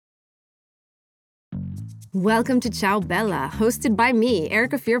Welcome to Ciao Bella, hosted by me,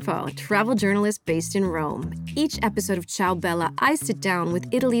 Erica Firpo, a travel journalist based in Rome. Each episode of Ciao Bella, I sit down with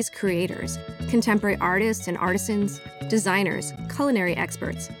Italy's creators, contemporary artists and artisans, designers, culinary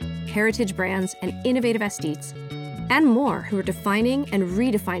experts, heritage brands, and innovative aesthetes, and more who are defining and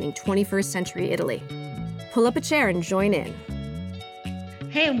redefining 21st century Italy. Pull up a chair and join in.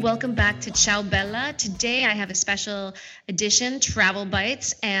 Hey, and welcome back to Ciao Bella. Today I have a special edition, Travel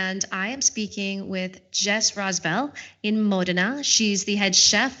Bites, and I am speaking with Jess Rosbell in Modena. She's the head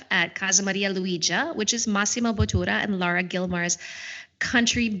chef at Casa Maria Luigia, which is Massimo Bottura and Laura Gilmar's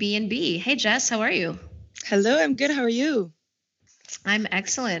country B&B. Hey, Jess, how are you? Hello, I'm good. How are you? I'm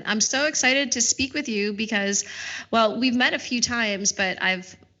excellent. I'm so excited to speak with you because, well, we've met a few times, but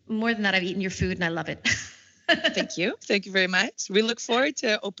more than that, I've eaten your food and I love it. Thank you. Thank you very much. We look forward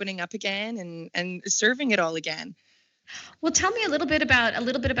to opening up again and serving it all again. Well, tell me a little bit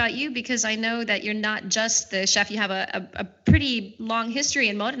about you, because I know that you're not just the chef. You have a pretty long history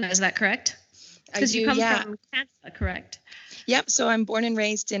in Modena. Is that correct? Because you come from Canada, correct? Yep. So I'm born and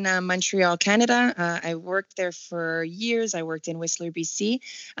raised in Montreal, Canada. I worked there for years. I worked in Whistler, BC.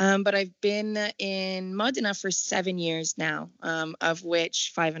 But I've been in Modena for 7 years now, of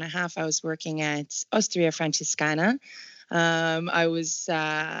which 5.5 I was working at Osteria Francescana. I was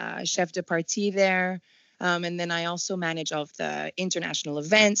chef de partie there. And then I also manage all of the international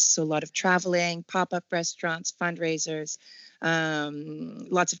events. So a lot of traveling, pop-up restaurants, fundraisers,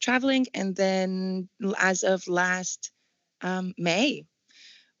 lots of traveling. And then as of last May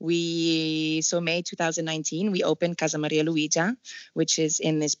 2019, we opened Casa Maria Luigia, which is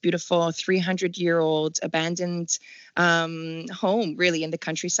in this beautiful 300-year-old abandoned home, really in the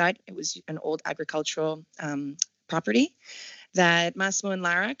countryside. It was an old agricultural property that Massimo and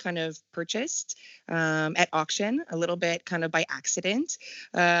Lara kind of purchased at auction, a little bit kind of by accident.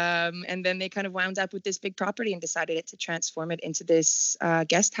 And then they kind of wound up with this big property and decided to transform it into this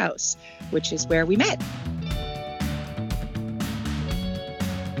guest house, which is where we met.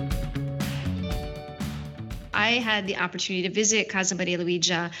 I had the opportunity to visit Casa Maria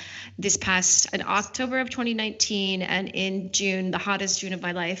Luigia in October of 2019, and in June, the hottest June of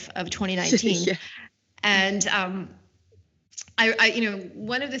my life of 2019. Yeah. And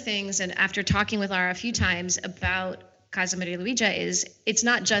one of the things, and after talking with Lara a few times about Casa Maria Luigia, is it's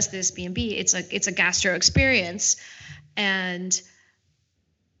not just this B&B, it's a gastro experience. And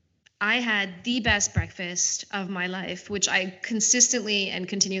I had the best breakfast of my life, which I consistently and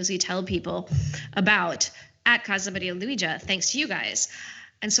continuously tell people about at Casa Maria Luigia, thanks to you guys.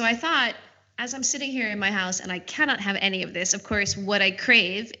 And so I thought, as I'm sitting here in my house and I cannot have any of this, of course, what I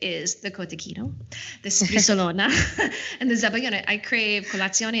crave is the cotechino, the sprisolona, and the zabaione. I crave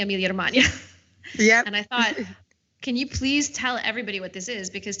colazione Emilia Romagna. Yeah. And I thought, can you please tell everybody what this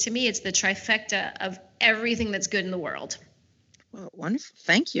is? Because to me, it's the trifecta of everything that's good in the world. Well, wonderful.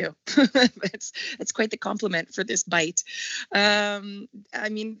 Thank you. That's quite the compliment for this bite. I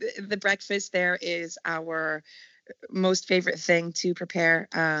mean, the breakfast there is our most favorite thing to prepare.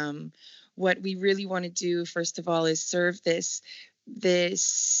 What we really want to do, first of all, is serve this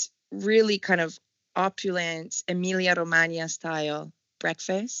really kind of opulent Emilia Romagna style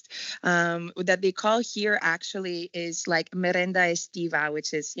breakfast that they call here actually is like merenda estiva,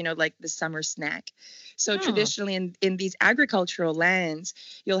 which is, like the summer snack. So traditionally in these agricultural lands,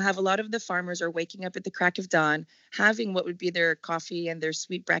 you'll have a lot of the farmers are waking up at the crack of dawn, having what would be their coffee and their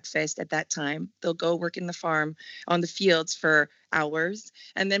sweet breakfast at that time. They'll go work in the farm on the fields for hours.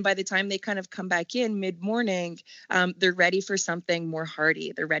 And then by the time they kind of come back in mid-morning, they're ready for something more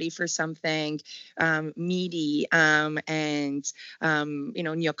hearty. They're ready for something meaty and,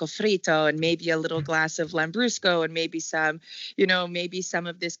 gnocco frito, and maybe a little glass of lambrusco, and maybe some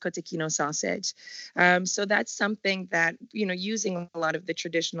of this cotechino sausage. So that's something that, using a lot of the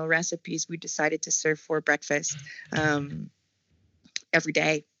traditional recipes, we decided to serve for breakfast every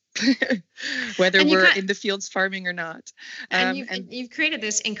day. Whether we're in the fields farming or not. And you've created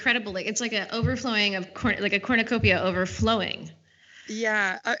this incredible, it's like an overflowing of like a cornucopia overflowing.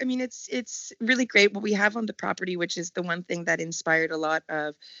 Yeah, I mean, it's really great what we have on the property, which is the one thing that inspired a lot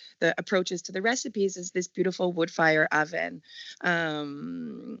of the approaches to the recipes, is this beautiful wood fire oven,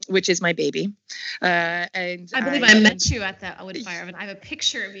 which is my baby. And I believe I met you at that wood fire oven. I have a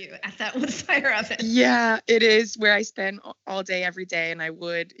picture of you at that wood fire oven. Yeah, it is where I spend all day, every day, and I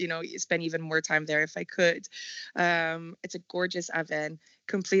would, spend even more time there if I could. It's a gorgeous oven,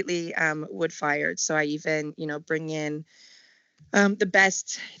 completely wood fired. So I even, bring in the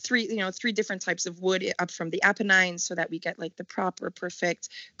best three different types of wood up from the Apennines, so that we get like the proper perfect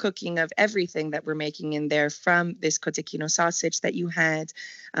cooking of everything that we're making in there, from this cotechino sausage that you had,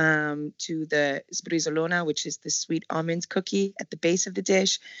 to the sbrisolona, which is the sweet almond cookie at the base of the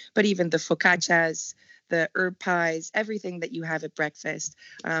dish, but even the focaccias, the herb pies, everything that you have at breakfast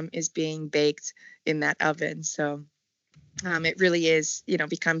is being baked in that oven. So it really is,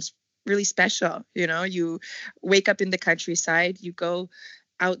 becomes really special. You wake up in the countryside, you go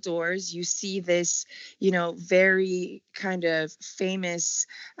outdoors, you see this, very kind of famous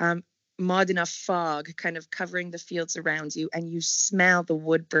Modena fog kind of covering the fields around you, and you smell the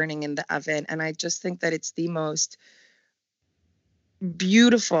wood burning in the oven. And I just think that it's the most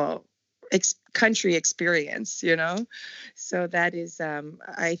beautiful country experience, so that is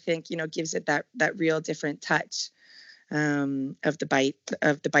I think gives it that real different touch of the bite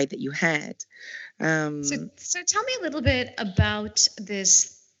that you had. So tell me a little bit about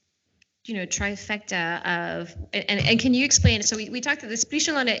this, trifecta of, and can you explain? So we talked about the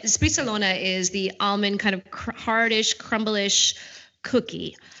sprisolona. Sprisolona is the almond kind of hardish, crumblish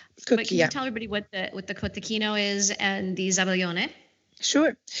cookie. But can you tell everybody what the cotechino is and the zabaione?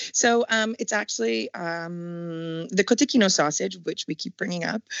 Sure. So it's actually the cotechino sausage, which we keep bringing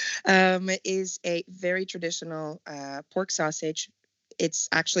up, is a very traditional pork sausage. It's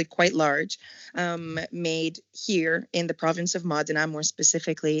actually quite large, made here in the province of Modena, more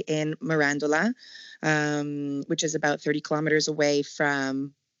specifically in Mirandola, which is about 30 kilometers away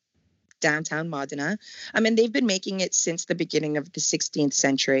from downtown Modena. And they've been making it since the beginning of the 16th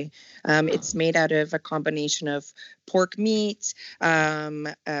century. It's made out of a combination of pork meat, fatback,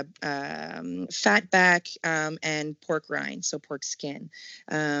 and pork rind, so pork skin.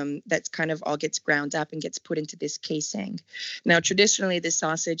 That's kind of all gets ground up and gets put into this casing. Now, traditionally, the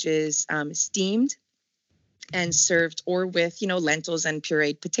sausage is steamed and served or with, lentils and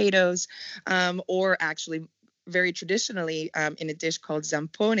pureed potatoes, or actually very traditionally in a dish called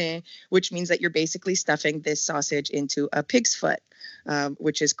zampone, which means that you're basically stuffing this sausage into a pig's foot,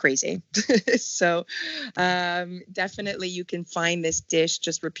 which is crazy. So definitely you can find this dish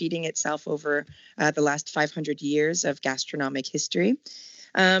just repeating itself over the last 500 years of gastronomic history.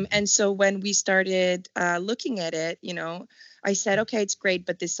 And so when we started looking at it, I said, okay, it's great,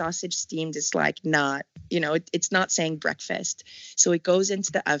 but this sausage steamed is like not, it's not saying breakfast. So it goes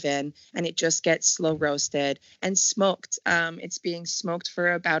into the oven and it just gets slow roasted and smoked. It's being smoked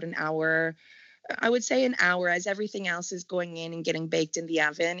for about an hour. I would say an hour, as everything else is going in and getting baked in the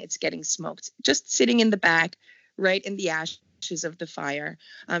oven. It's getting smoked, just sitting in the back, right in the ashes of the fire,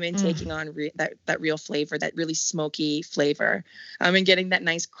 and taking on that real flavor, that really smoky flavor, and getting that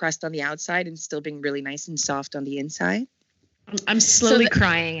nice crust on the outside and still being really nice and soft on the inside. I'm slowly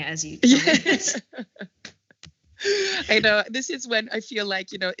crying as you tell me this. I know. This is when I feel like,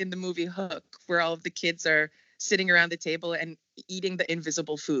 in the movie Hook, where all of the kids are sitting around the table and eating the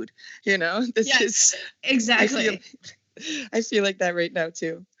invisible food. Yes, exactly. I feel like that right now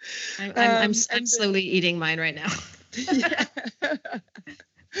too. I'm slowly eating mine right now.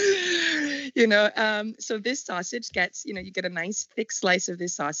 So this sausage gets, you get a nice thick slice of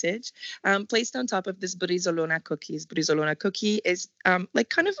this sausage placed on top of this brisolona cookies. Brisolona cookie is like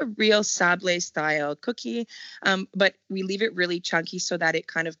kind of a real sablé style cookie, but we leave it really chunky so that it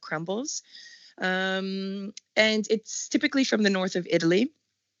kind of crumbles. And it's typically from the north of Italy.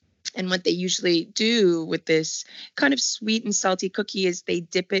 And what they usually do with this kind of sweet and salty cookie is they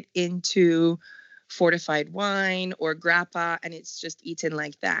dip it into fortified wine or grappa, and it's just eaten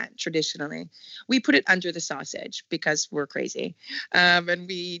like that traditionally. We put it under the sausage because we're crazy, and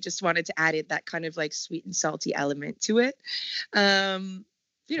we just wanted to add that kind of like sweet and salty element to it.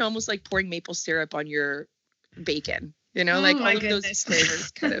 Almost like pouring maple syrup on your bacon. Like all of those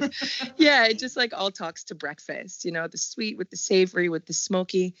flavors kind of, it just like all talks to breakfast, the sweet with the savory with the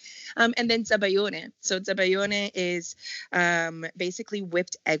smoky. And then zabaione. So zabaione is basically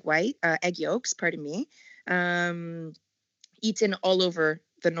whipped egg yolks, pardon me, eaten all over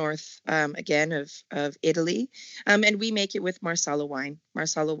the north, again, of Italy. And we make it with Marsala wine.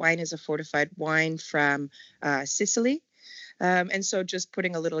 Marsala wine is a fortified wine from Sicily. And so just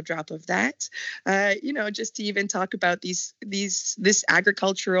putting a little drop of that, just to even talk about this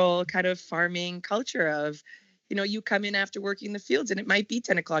agricultural kind of farming culture of, you come in after working the fields and it might be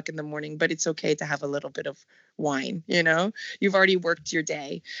 10 o'clock in the morning, but it's okay to have a little bit of wine, you've already worked your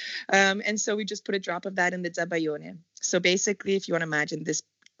day. And so we just put a drop of that in the zabaione. So basically, if you want to imagine this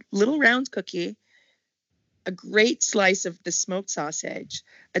little round cookie, a great slice of the smoked sausage,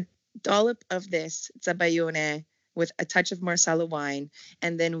 a dollop of this zabaione, with a touch of Marsala wine,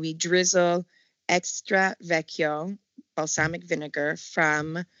 and then we drizzle extra vecchio, balsamic vinegar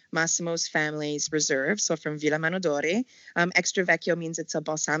from Massimo's family's reserve, so from Villa Manodori. Extra Vecchio means it's a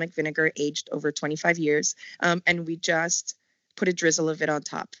balsamic vinegar aged over 25 years. And we just put a drizzle of it on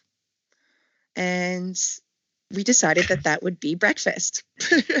top. And we decided that would be breakfast.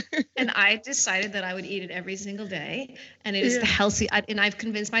 And I decided that I would eat it every single day. And it is the healthy, and I've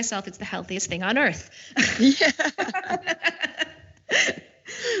convinced myself it's the healthiest thing on earth. Yeah.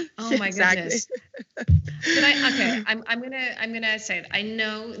 Oh my goodness. But I'm gonna say it. I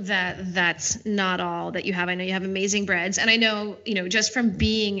know that that's not all that you have. I know you have amazing breads, and I know, just from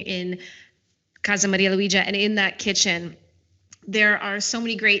being in Casa Maria Luigia and in that kitchen, there are so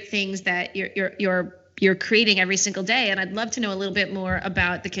many great things that you're creating every single day. And I'd love to know a little bit more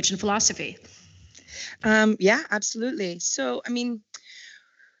about the kitchen philosophy. Yeah, absolutely. So,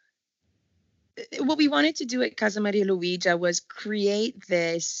 what we wanted to do at Casa Maria Luigia was create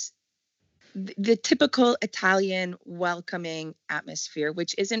the typical Italian welcoming atmosphere,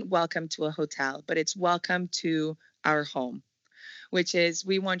 which isn't welcome to a hotel, but it's welcome to our home, which is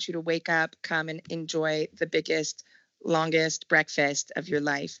we want you to wake up, come and enjoy the biggest, longest breakfast of your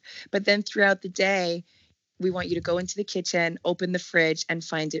life. But then throughout the day, we want you to go into the kitchen, open the fridge, and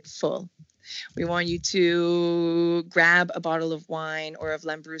find it full. We want you to grab a bottle of wine or of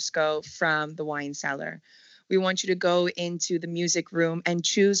Lambrusco from the wine cellar. We want you to go into the music room and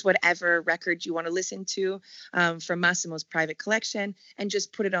choose whatever record you want to listen to from Massimo's private collection and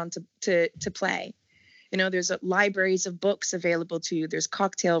just put it on to play. There's libraries of books available to you. There's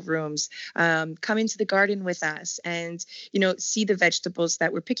cocktail rooms. Come into the garden with us and, see the vegetables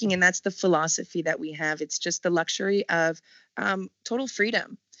that we're picking. And that's the philosophy that we have. It's just the luxury of total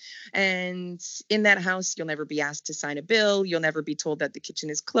freedom. And in that house, you'll never be asked to sign a bill. You'll never be told that the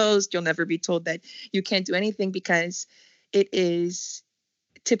kitchen is closed. You'll never be told that you can't do anything, because it is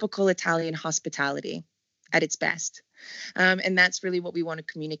typical Italian hospitality at its best. And that's really what we want to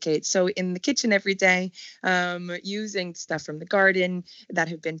communicate. So in the kitchen every day, using stuff from the garden that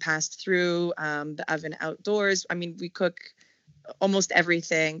have been passed through, the oven outdoors. We cook almost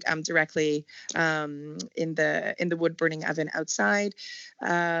everything directly in the wood burning oven outside.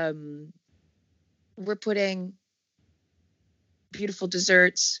 We're putting beautiful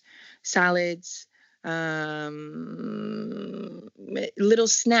desserts, salads, little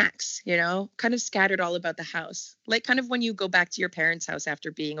snacks, kind of scattered all about the house, like kind of when you go back to your parents' house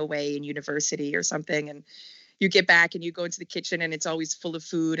after being away in university or something, and you get back and you go into the kitchen and it's always full of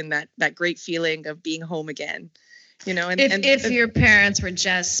food and that great feeling of being home again. If your parents were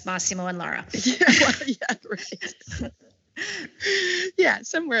just Massimo and Laura. Yeah, right. Yeah,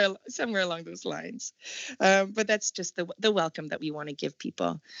 somewhere along those lines. But that's just the welcome that we want to give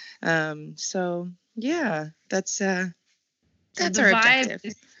people. So yeah, that's our objective.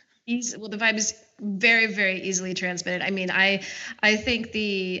 The vibe is very, very easily transmitted. I think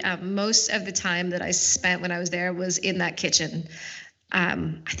the most of the time that I spent when I was there was in that kitchen. I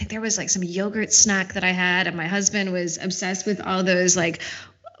think there was like some yogurt snack that I had, and my husband was obsessed with all those like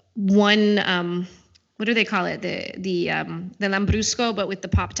what do they call it? The Lambrusco, but with the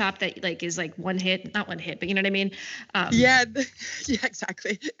pop top that like is like not one hit, but you know what I mean? Yeah,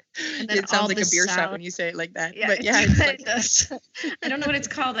 exactly. It sounds like a beer shot when you say it like that. Yeah, but yeah, it does. I don't know what it's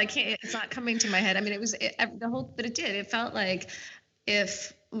called. It's not coming to my head. It felt like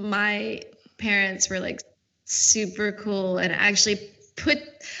if my parents were like super cool and actually put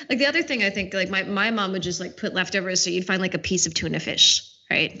like the other thing I think like my mom would just like put leftovers, so you'd find like a piece of tuna fish.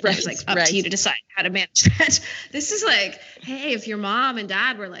 Right. It's like up to you to decide how to manage that. This is like, hey, if your mom and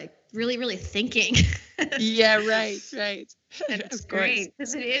dad were like really, really thinking. Yeah, right. And it's great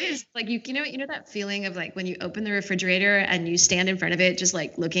because it is like, you know, that feeling of like when you open the refrigerator and you stand in front of it, just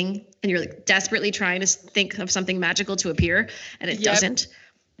like looking and you're like desperately trying to think of something magical to appear and it doesn't.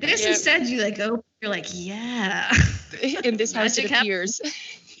 This instead you like go, you're like, yeah. In this house it appears.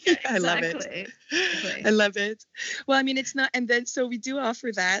 Yeah, I love it. Exactly. I love it. Well, it's not, and then so we do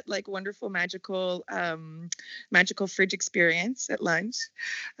offer that like wonderful magical fridge experience at lunch,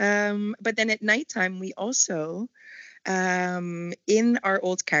 but then at nighttime we also in our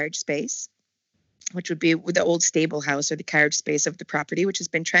old carriage space, which would be the old stable house or the carriage space of the property, which has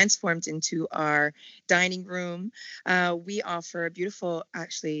been transformed into our dining room. We offer a beautiful,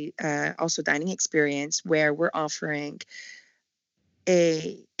 actually, also dining experience where we're offering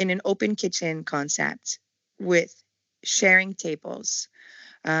in an open kitchen concept with sharing tables.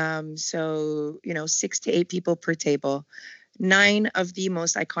 So, 6 to 8 people per table, 9 of the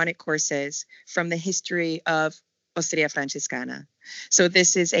most iconic courses from the history of Osteria Francescana. So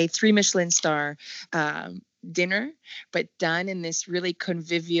this is a 3 Michelin star dinner, but done in this really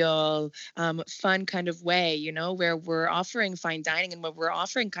convivial, fun kind of way, you know, where we're offering fine dining and where we're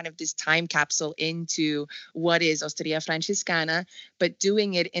offering kind of this time capsule into what is Osteria Francescana, but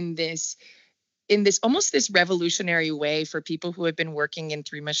doing it in this almost this revolutionary way for people who have been working in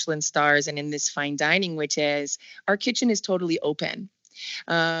 3 Michelin stars and in this fine dining, which is our kitchen is totally open.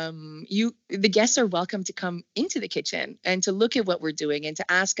 The guests are welcome to come into the kitchen and to look at what we're doing and to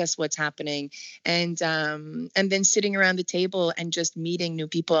ask us what's happening, and then sitting around the table and just meeting new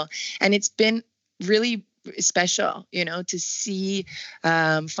people. And it's been really special, you know, to see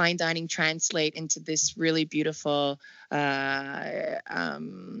fine dining translate into this really beautiful, less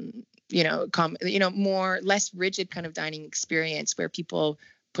rigid kind of dining experience where people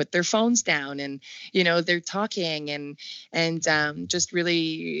put their phones down and, you know, they're talking and just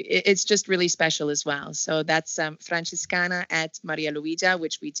really, it's just really special as well. So that's Francescana at Maria Luigia,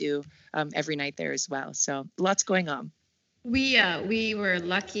 which we do every night there as well. So lots going on. We were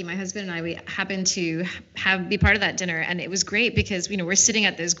lucky. My husband and I, we happened to be part of that dinner, and it was great because, you know, we're sitting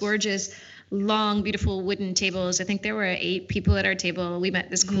at this gorgeous, long, beautiful wooden tables. I think there were 8 people at our table. We met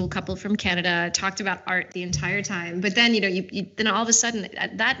this cool couple from Canada, talked about art the entire time. But then, you know, then all of a sudden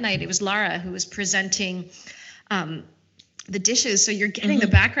that night it was Lara who was presenting the dishes. So you're getting the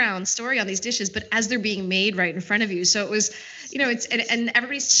background story on these dishes, but as they're being made right in front of you. So it was, you know, and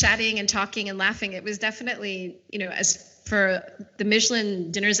everybody's chatting and talking and laughing. It was definitely, you know, as for the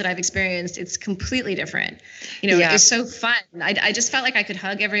Michelin dinners that I've experienced, it's completely different. You know, It's so fun. I just felt like I could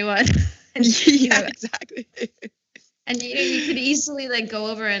hug everyone. And, exactly. And you know, you could easily like go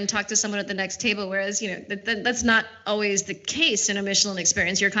over and talk to someone at the next table, whereas, you know, that's not always the case in a Michelin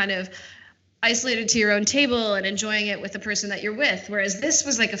experience. You're kind of isolated to your own table and enjoying it with the person that you're with, whereas this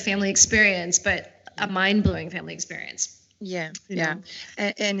was like a family experience, but a mind-blowing family experience. Yeah.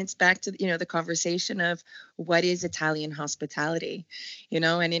 And it's back to, you know, the conversation of what is Italian hospitality, you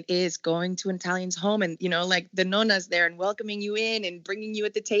know, and it is going to an Italian's home and, you know, like the nonna's there and welcoming you in and bringing you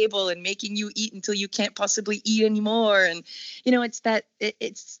at the table and making you eat until you can't possibly eat anymore. And, you know, it's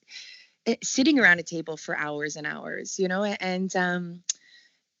sitting around a table for hours and hours, you know, and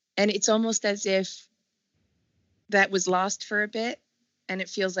it's almost as if that was lost for a bit and it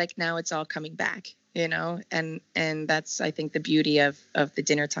feels like now it's all coming back. You know, and that's, I think, the beauty of the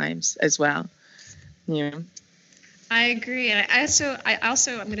dinner times as well. Yeah. I agree. And I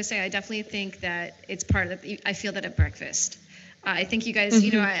also, I'm going to say, I definitely think that it's part of I feel that at breakfast. I think you guys,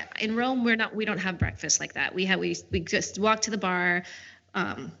 you know, in Rome, we don't have breakfast like that. We just walk to the bar,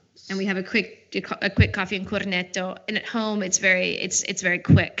 and we have a quick coffee and cornetto. And at home, it's very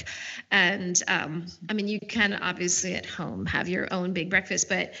quick. And I mean, you can obviously at home have your own big breakfast,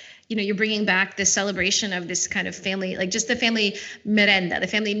 but you know, you're bringing back the celebration of this kind of family, like just the family merenda, the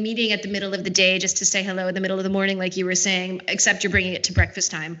family meeting at the middle of the day just to say hello in the middle of the morning, like you were saying, except you're bringing it to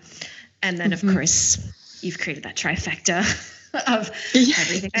breakfast time. And then, of course, you've created that trifecta of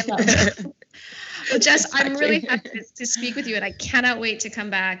everything I love. Well, Jess, exactly. I'm really happy to speak with you, and I cannot wait to come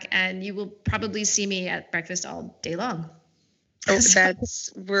back, and you will probably see me at breakfast all day long. Oh,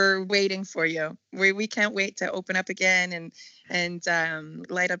 we're waiting for you. We can't wait to open up again and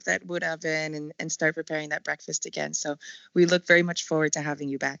light up that wood oven and start preparing that breakfast again. So we look very much forward to having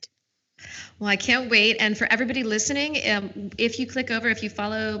you back. Well, I can't wait. And for everybody listening, if you click over, if you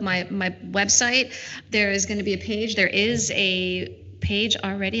follow my website, there is going to be a page. There is a page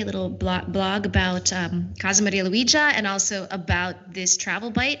already, a little blog about Casa Maria Luigia and also about this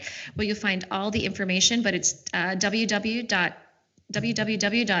travel bite where you'll find all the information, but it's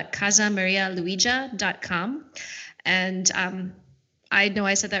www.casamarialuigia.com. And I know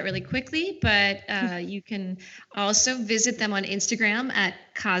I said that really quickly, but you can also visit them on Instagram at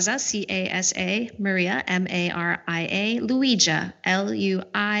Casa, C-A-S-A, Maria, M-A-R-I-A, Luigia, L-U-I-G-I-A.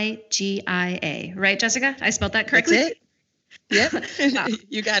 Right, Jessica? I spelled that correctly? That's it. Yep. Wow.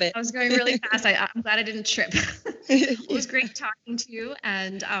 You got it. I was going really fast. I'm glad I didn't trip. It was great talking to you,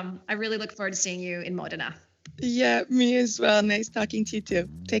 and I really look forward to seeing you in Modena. Yeah, me as well. Nice talking to you too.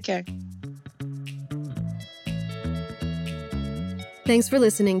 Take care. Thanks for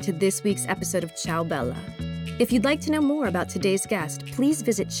listening to this week's episode of Ciao Bella. If you'd like to know more about today's guest, please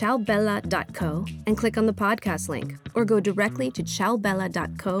visit ciaobella.co and click on the podcast link, or go directly to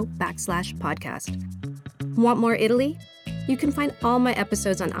ciaobella.co/podcast. Want more Italy? You can find all my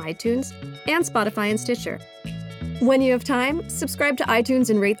episodes on iTunes and Spotify and Stitcher. When you have time, subscribe to iTunes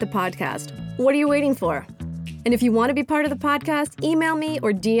and rate the podcast. What are you waiting for? And if you want to be part of the podcast, email me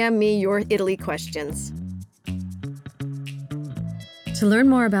or DM me your Italy questions. To learn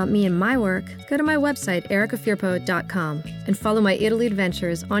more about me and my work, go to my website, ericafirpo.com, and follow my Italy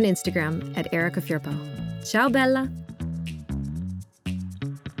adventures on Instagram at ericafirpo. Ciao Bella!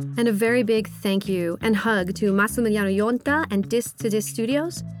 And a very big thank you and hug to Massimiliano Yonta and Disc to Disc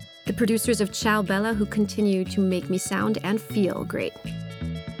Studios, the producers of Ciao Bella who continue to make me sound and feel great.